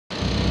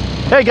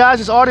Hey guys,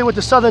 it's Artie with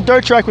the Southern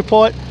Dirt Track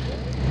Report.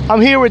 I'm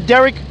here with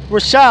Derek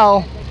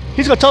Rochelle.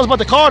 He's gonna tell us about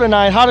the car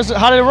tonight. How did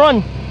it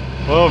run?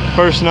 Well,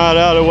 first night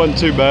out it wasn't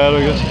too bad.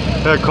 I guess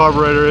had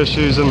carburetor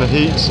issues in the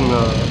heats and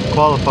the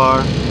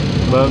qualifier,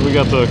 but we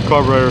got the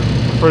carburetor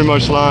pretty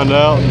much lined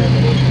out.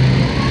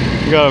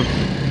 We got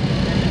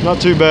not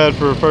too bad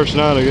for a first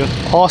night, I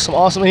guess. Awesome,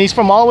 awesome. And he's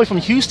from all the way from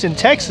Houston,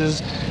 Texas.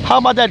 How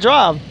about that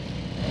drive?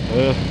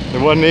 It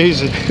wasn't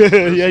easy.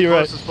 Yeah, you're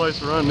right. Closest place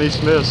to run in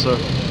East Smith, so.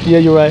 Yeah,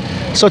 you're right.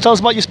 So tell us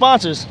about your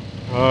sponsors.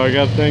 I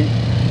got to think.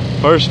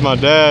 First, my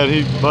dad,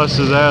 he busts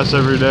his ass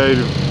every day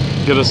to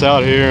get us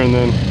out here, and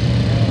then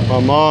my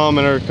mom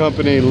and her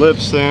company, Lip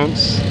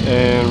Sense,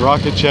 and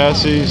Rocket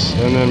Chassis,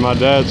 and then my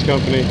dad's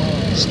company,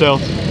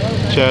 Stealth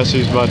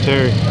Chassis by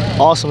Terry.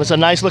 Awesome. It's a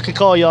nice looking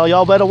car, y'all.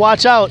 Y'all better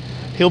watch out.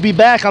 He'll be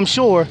back, I'm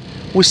sure.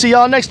 We'll see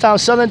y'all next time.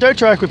 Southern Dirt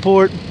Track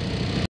Report.